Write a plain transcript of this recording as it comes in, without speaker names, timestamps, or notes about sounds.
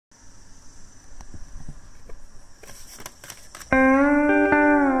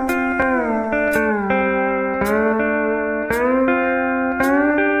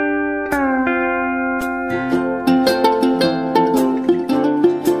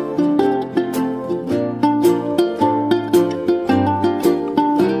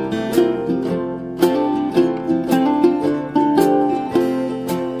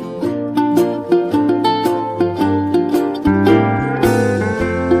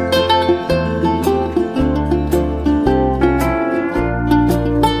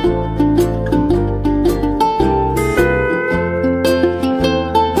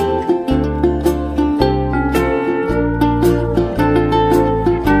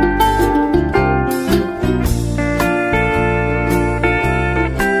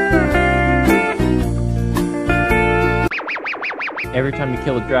every time you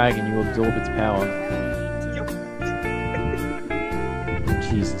kill a dragon, you absorb its power.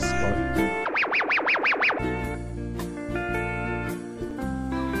 Jesus, Scott.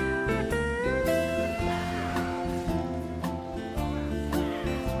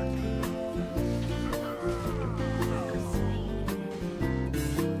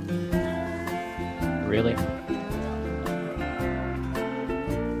 Really?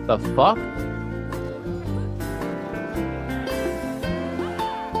 The fuck?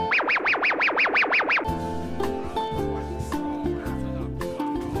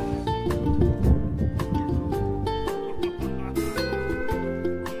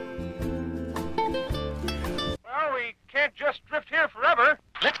 Well, we can't just drift here forever.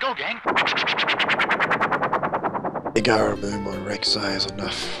 Let's go, gang. I think I remove my Rek'Sai is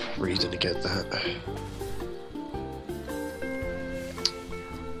enough reason to get that.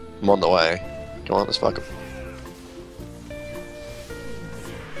 I'm on the way. Come on, let's fuck him.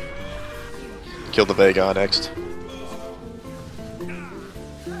 Kill the Veigar next.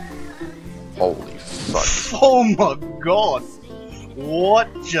 Holy fuck. Oh my god! What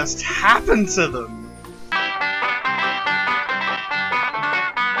just happened to them?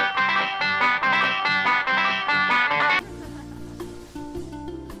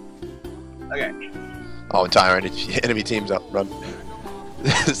 Okay. Oh, entire enemy team's up. Run.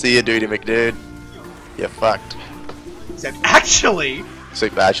 See ya, duty McDude. You're fucked. Except actually... So,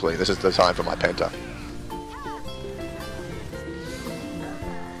 actually, this is the time for my penta.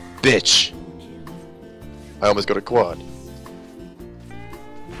 Bitch! I almost got a quad.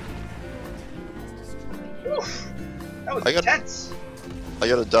 Oof, that was I got- intense. I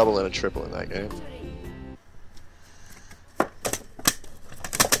got a double and a triple in that game.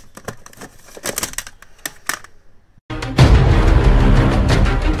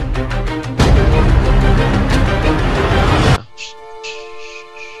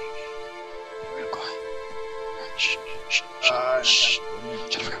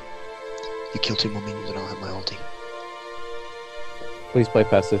 You kill 2 more minions and I'll have my ulti. Please play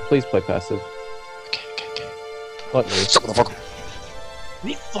passive. Please play passive. Okay. Not me. Stop the fuck. Did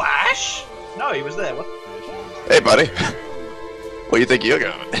he flash? No, he was there. What? Hey, buddy. Where you think you're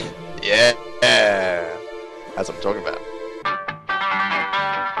going? Yeah. That's what I'm talking about.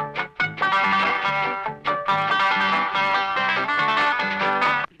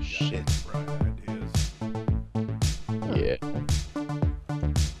 Shit. Yeah.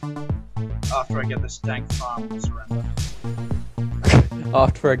 After I get this dank farm, I'll surrender.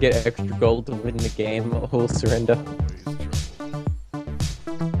 After I get extra gold to win the game, I'll surrender.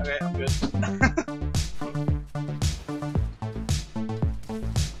 Okay, I'm good.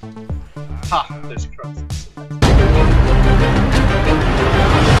 Ha! There's crux.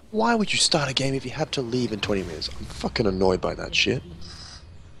 Why would you start a game if you have to leave in 20 minutes? I'm fucking annoyed by that shit.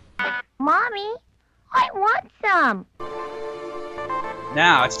 Mommy, I want some.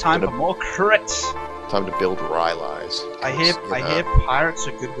 Now it's time for more crits. Time to build Rylai's. I hear pirates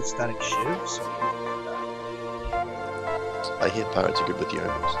are good with static shivs. I hear pirates are good with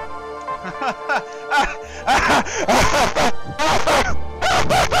Yomas.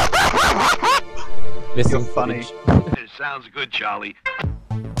 Missing You're funny. footage. It sounds good, Charlie.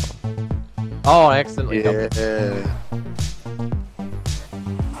 Oh, I accidentally dumped it.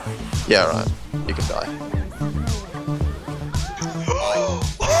 Yeah, right. You can die. Oh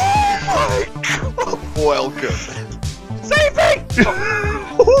my god! Welcome. Save me!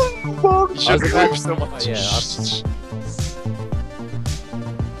 Oh my I was about to- yeah,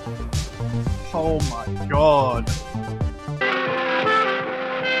 Oh my god.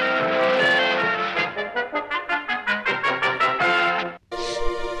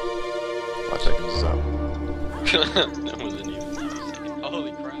 Seconds is up. That wasn't even 5 seconds.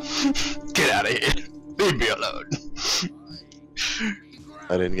 Holy crap. Get out of here. Leave me alone.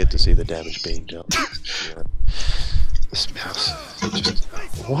 I didn't get to see the damage being dealt. Yeah. This mouse just...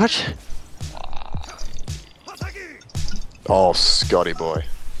 What? Oh, Scotty boy.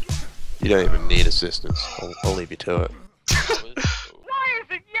 You don't even need assistance. I'll leave you to it. Why is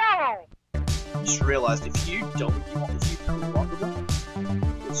it yellow? I just realised if you don't if you block them,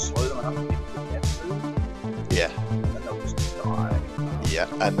 you'll slow them enough to get through, Yeah. and then they'll just die. Yeah,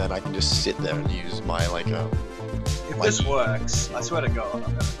 and then I can just sit there and use my, like, If this works, I swear to God, I'm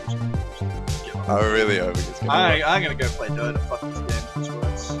gonna just give up. I really hope it's gonna work. I'm gonna go play Dota, fuck this game if this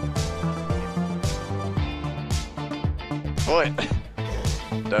works. Boy.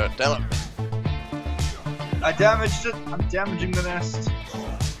 Don't tell him. I damaged it, I'm damaging the nest.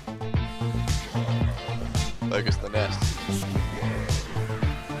 Focus the nest.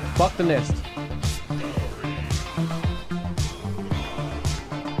 Fuck the nest.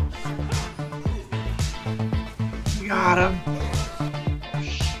 Got him.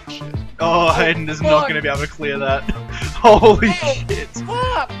 Shit. Oh, Hayden is not going to be able to clear that. Holy shit.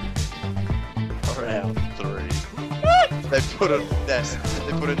 Round 3. They put a nest.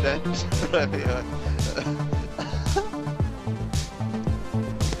 They put a nest right behind.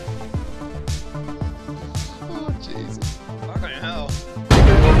 Oh Jesus. Fucking hell.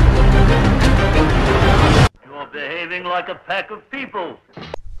 You're behaving like a pack of people.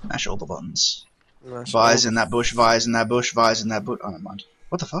 Mash all the buttons. Vi's in that bush, Vi's in that bush, Vi's in that bush. Oh, never mind.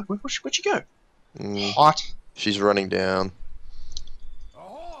 What the fuck? Where'd she go? Mm, What? she's running down.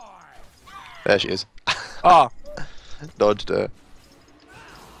 There she is. Oh, Dodged her.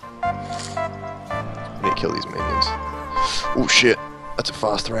 I need to kill these minions. Oh shit, that's a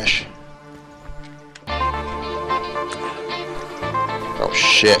fast thresh. Oh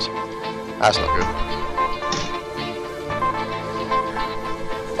shit, that's not good.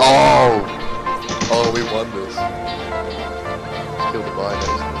 Oh, we won this. Let's kill the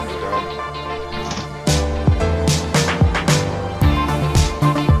binaries.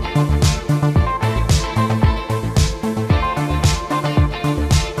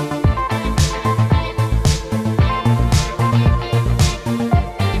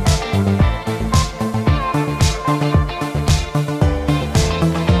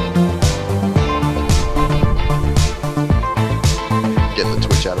 Getting the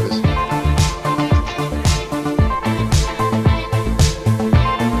twitch out of this.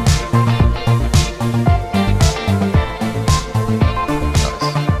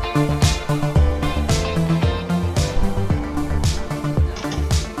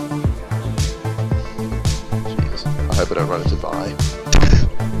 Jeez. I hope I don't run into Vi.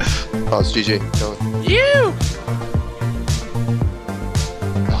 Oh, it's GG. Go on. you!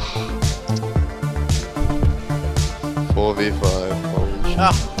 4v5. Holy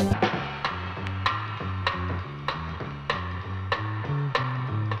shit.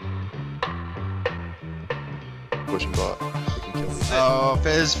 Pushing bot. We can kill these. Oh,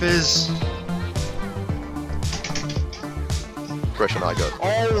 Fizz. Pressure I got.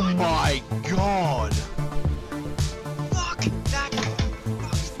 Oh my god! Fuck that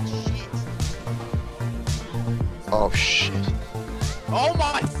Oh shit. Oh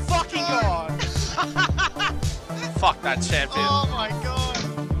my fucking god! Fuck that champion. Oh my god!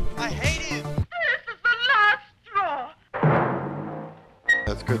 I hate him! This is the last straw.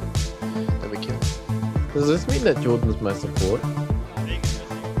 That's good. Then we kill. Does this mean that Jordan's my support?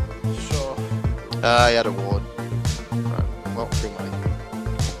 Sure. He had a ward. Right. Well, free money.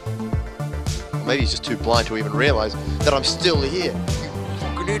 Or maybe he's just too blind to even realise that I'm still here. You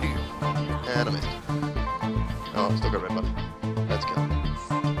fucking idiot. And I missed. Oh, I've still got a red buff. Let's go.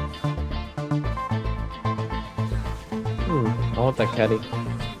 I want that caddy.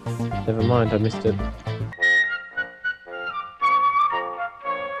 Never mind, I missed it.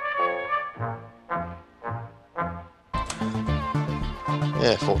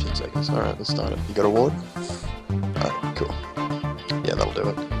 Yeah, 14 seconds. Alright, let's start it. You got a ward? Alright, cool. Yeah, that'll do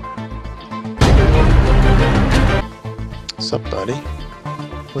it. What's up, buddy?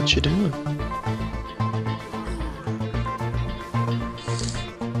 What you doing?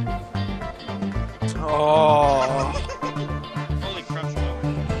 Oh. Holy crap.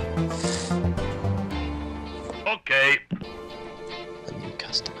 Okay. A new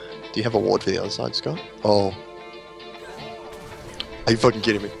customer. Do you have a ward for the other side, Scott? Oh. Are you fucking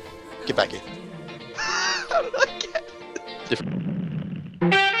kidding me? Get back here. How did I get? Different.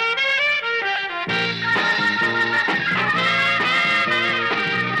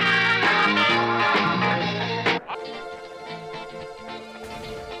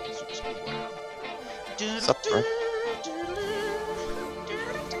 What's up, bro?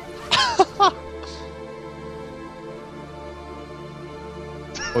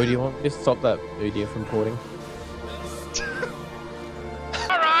 Or do you want me to stop that video from porting?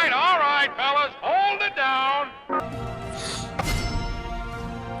 All right, fellas, hold it down.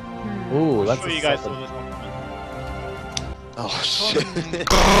 Ooh, that's Sure a you guys saw solid- this one. Oh shit.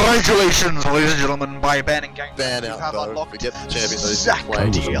 Congratulations, ladies and gentlemen, by banning gang. Ban You out, have bro. unlocked Forget the champion that is Zack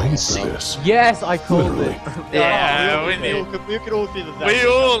playing. DLC. Yes, I called it. Yeah, we we could all see the Zack. We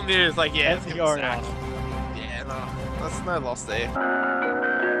all knew, it's like, yeah, it's Let's gonna go be Zack. Yeah, no, that's no loss there.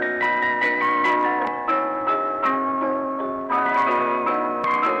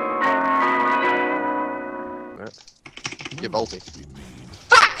 Get bolty.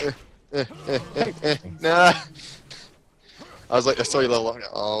 Nah. I was like, I saw you level up.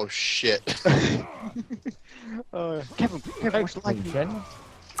 Oh shit. Kevin, what's the like? Jen?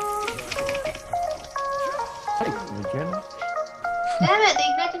 Hey, Jen. Damn it, the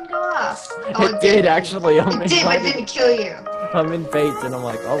ignition go Oh, It did actually. It did, but it didn't kill you. I'm in Fates and I'm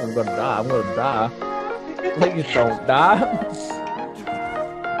like, oh, I'm gonna die. I'm gonna die. Please don't die.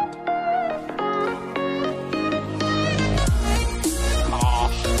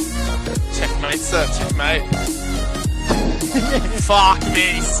 Checkmate, sir. Checkmate. Fuck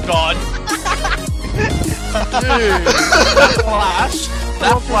me, Scott. Dude. That flash.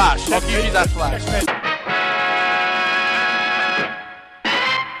 That flash. I'll give you that flash.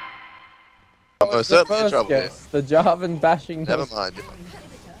 I'm certainly in trouble here. Yes, the Jarvan bashing. Never mind.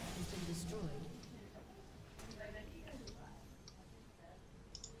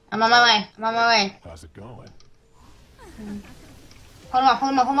 I'm on my way. I'm on my way. How's it going? Hold him off,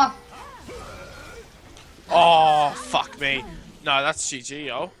 hold him off, hold him off. Oh, fuck me. No, that's GG,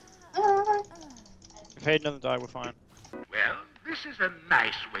 yo. If Hayden doesn't die, we're fine. Well, this is a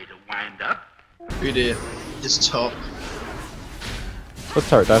nice way to wind up. Who dear? Just top. Let's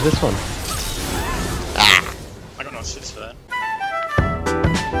start dive this one. I got no shits for that.